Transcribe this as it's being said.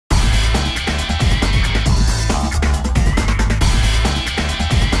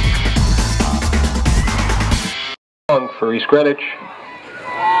for East Greenwich.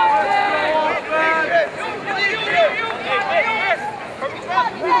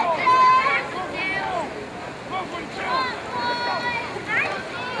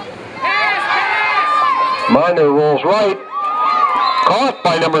 Marner rolls right. Caught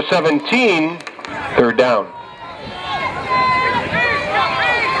by number 17. Third down.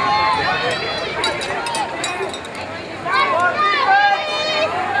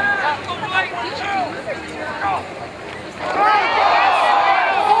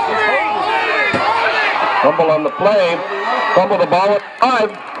 Fumble on the play. Fumble the ball at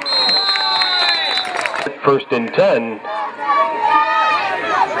 5. First and 10.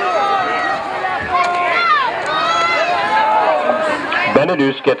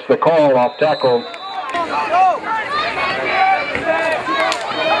 Benedus gets the call off tackle.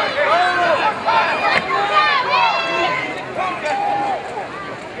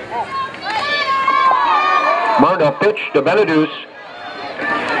 Marna pitch to Benedus.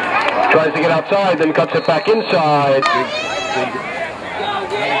 Tries to get outside, then cuts it back inside.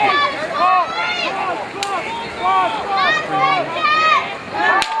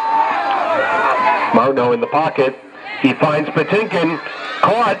 Marno in the pocket. He finds Patinkin.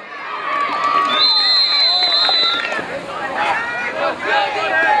 Caught.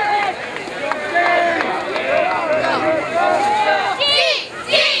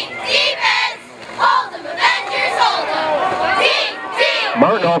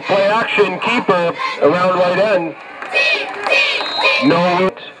 Martin, play action, keeper, around right end. No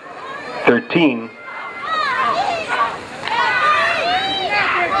route. 13.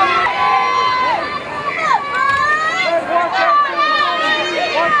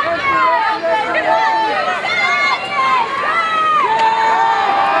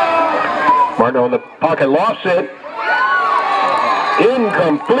 Martin in the pocket, lost it.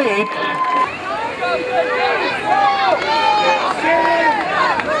 Incomplete.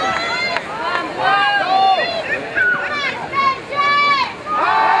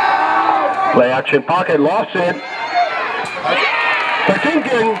 Play action pocket, lost it.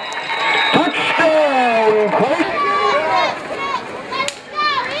 Patinkin, touchdown!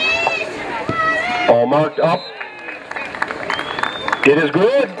 All marked up. It is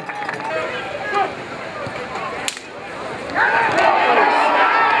good.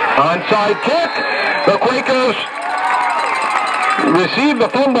 Onside kick. The Quakers receive the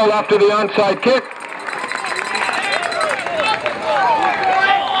fumble after the onside kick.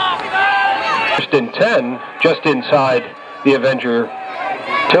 First and 10, just inside the Avenger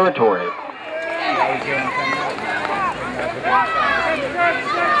territory.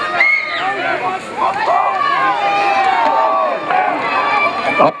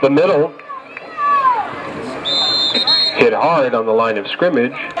 Up the middle. Hit hard on the line of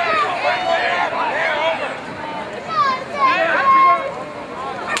scrimmage.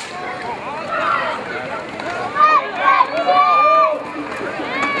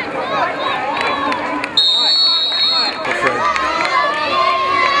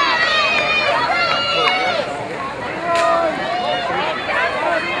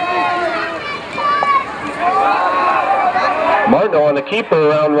 Martin on the keeper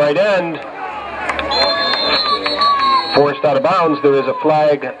around right end. Forced out of bounds. There is a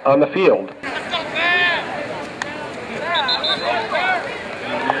flag on the field.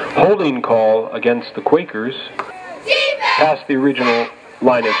 Holding call against the Quakers past the original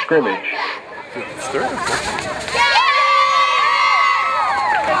line of scrimmage.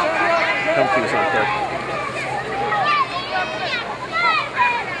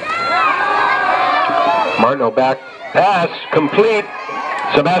 Martin back. Pass complete.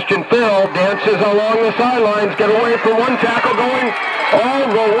 Sebastian Farrell dances along the sidelines. Get away from one tackle, going all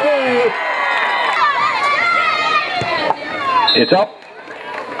the way. It's up.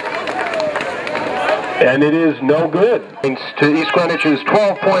 And it is no good. To East Greenwich's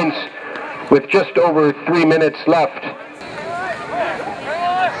 12 points with just over 3 minutes left.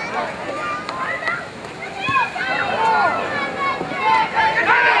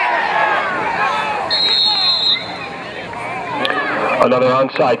 Another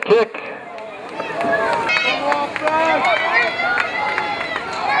onside kick.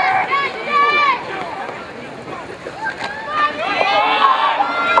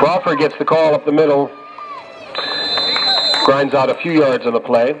 Crawford gets the call up the middle. Grinds out a few yards on the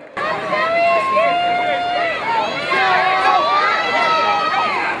play.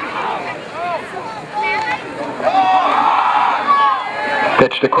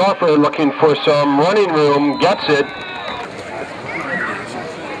 Pitch to Crawford, looking for some running room. Gets it.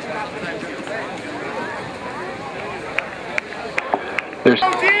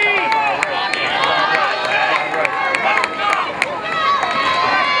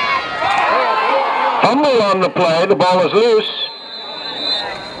 on the play. The ball is loose.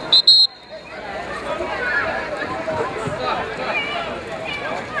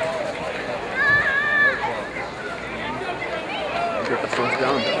 Get the first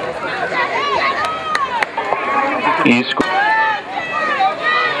down. He's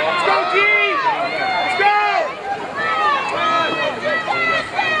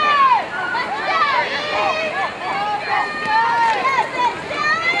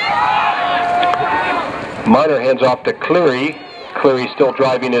Minor hands off to Cleary. Cleary still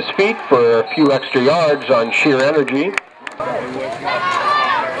driving his feet for a few extra yards on sheer energy.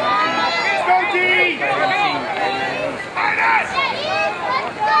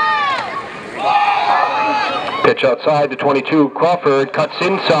 Pitch outside to 22. Crawford cuts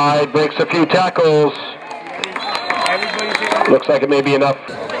inside, breaks a few tackles. Looks like it may be enough.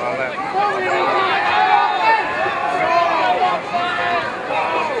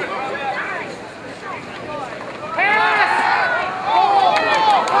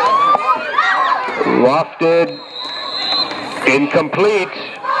 Lofted, incomplete.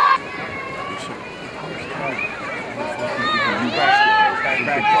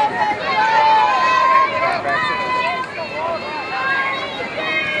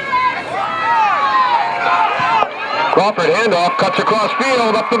 Crawford handoff, cuts across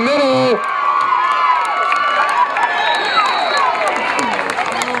field, up the middle.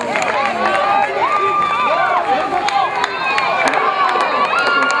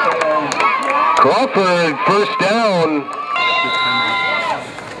 Crawford, first down.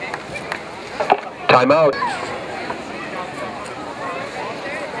 Timeout.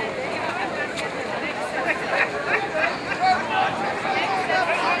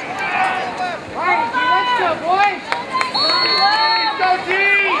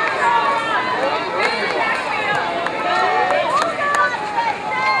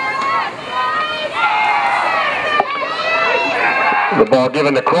 The ball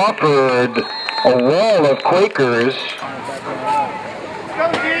given to Crawford. A wall of Quakers.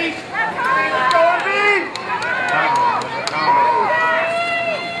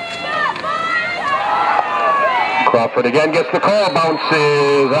 Crawford again gets the call,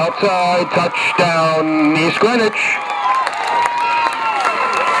 bounces outside, touchdown, East Greenwich.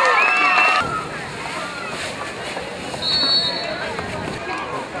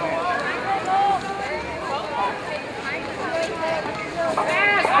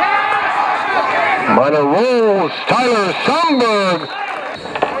 Minor rolls, Tyler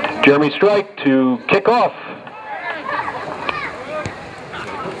Somberg. Jeremy Strike to kick off.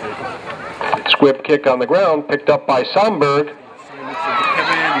 Squib kick on the ground, picked up by Somberg.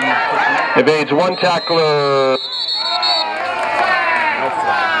 Evades one tackler.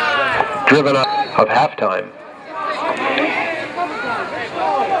 Driven up of halftime.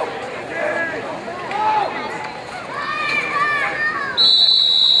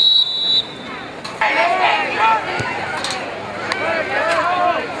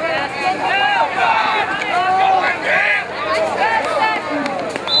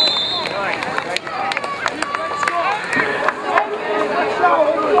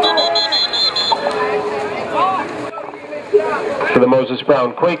 For the Moses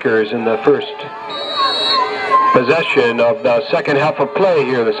Brown Quakers in the first possession of the second half of play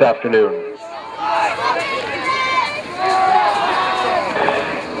here this afternoon.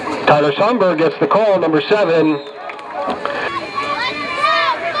 Tyler Somberg gets the call, number 7.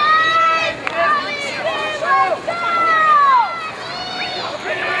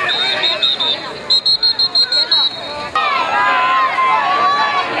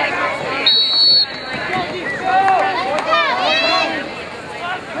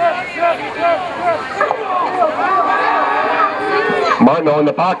 Martineau in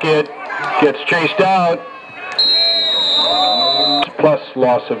the pocket, gets chased out, plus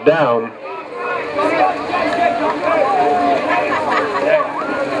loss of down.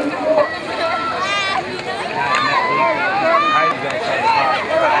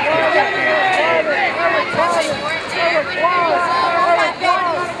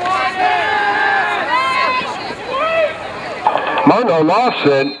 Martineau lost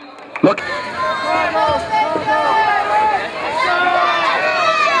it. Look.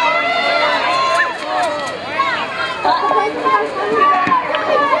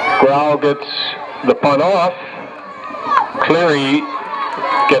 Grau gets the punt off. Cleary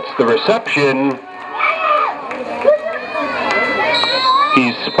gets the reception.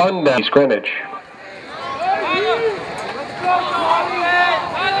 He's spun down. Scrimmage.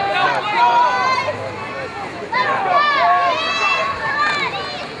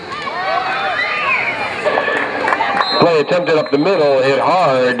 Play attempted up the middle, hit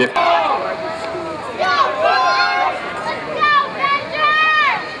hard.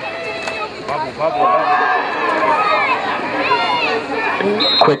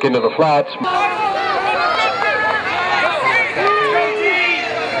 Quick into the flats.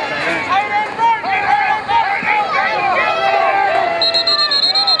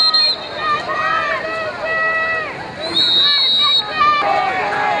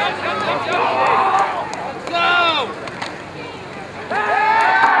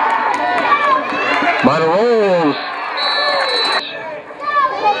 Minor rolls.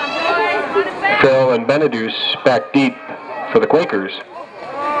 Phil and Benedus back deep for the Quakers.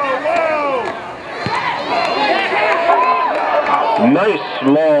 Nice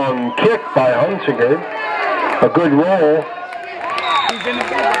long kick by Hunsinger. A good roll.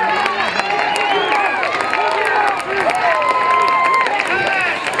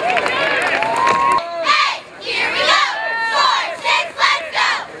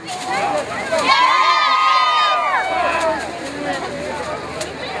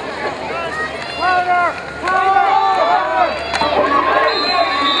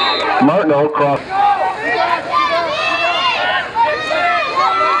 Martineau cross.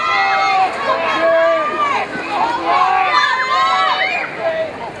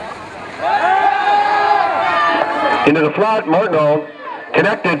 Into the flat, Martineau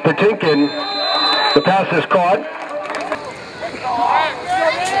connected, Patinkin. The pass is caught.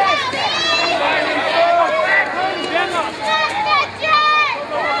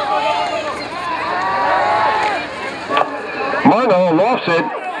 Martineau lofts it.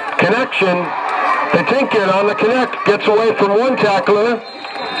 Connection. Patinkin on the connect. Gets away from one tackler.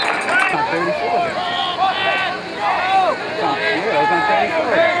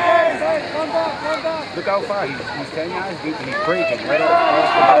 Look how far he's 10 yards deep and he's breaking right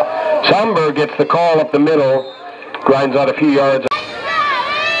off. Somber gets the call up the middle. Grinds out a few yards.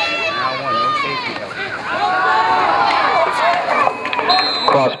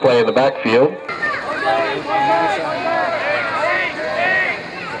 Cross play in the backfield.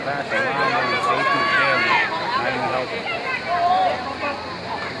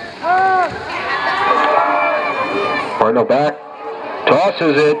 Martineau back,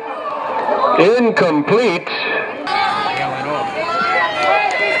 tosses it, incomplete.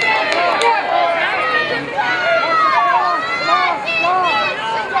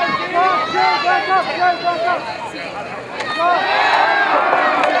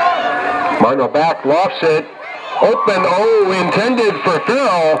 Martineau back, lofts it, open, intended for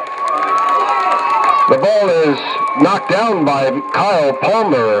Phil. The ball is knocked down by Kyle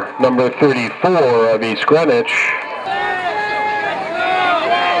Palmer, number 34 of East Greenwich.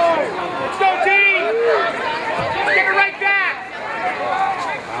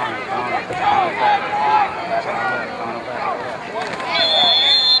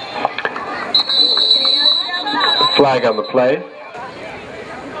 Flag on the play.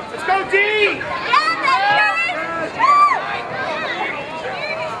 Let's go, D!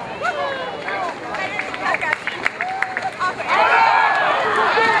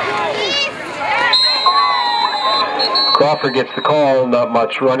 Crawford gets the call, not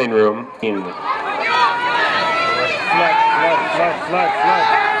much running room.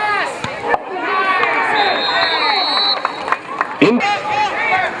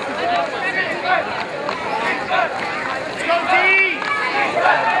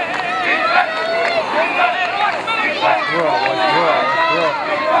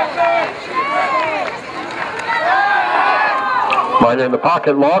 Minor in the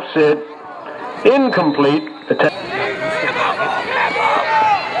pocket, lofts it, incomplete.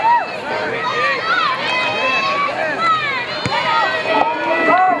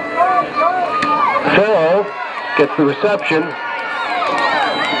 Phil gets the reception.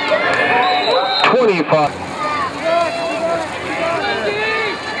 25.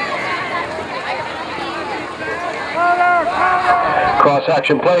 Cross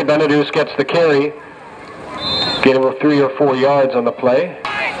action play. Benedus gets the carry. Gain him 3 or 4 yards on the play.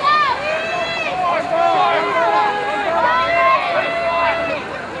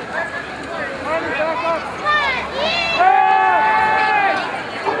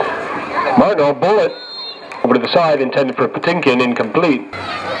 Martineau, bullet over to the side, intended for Patinkin, incomplete.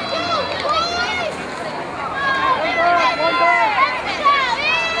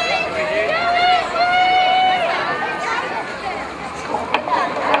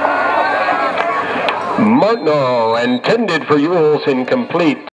 Martineau, intended for Yules, incomplete.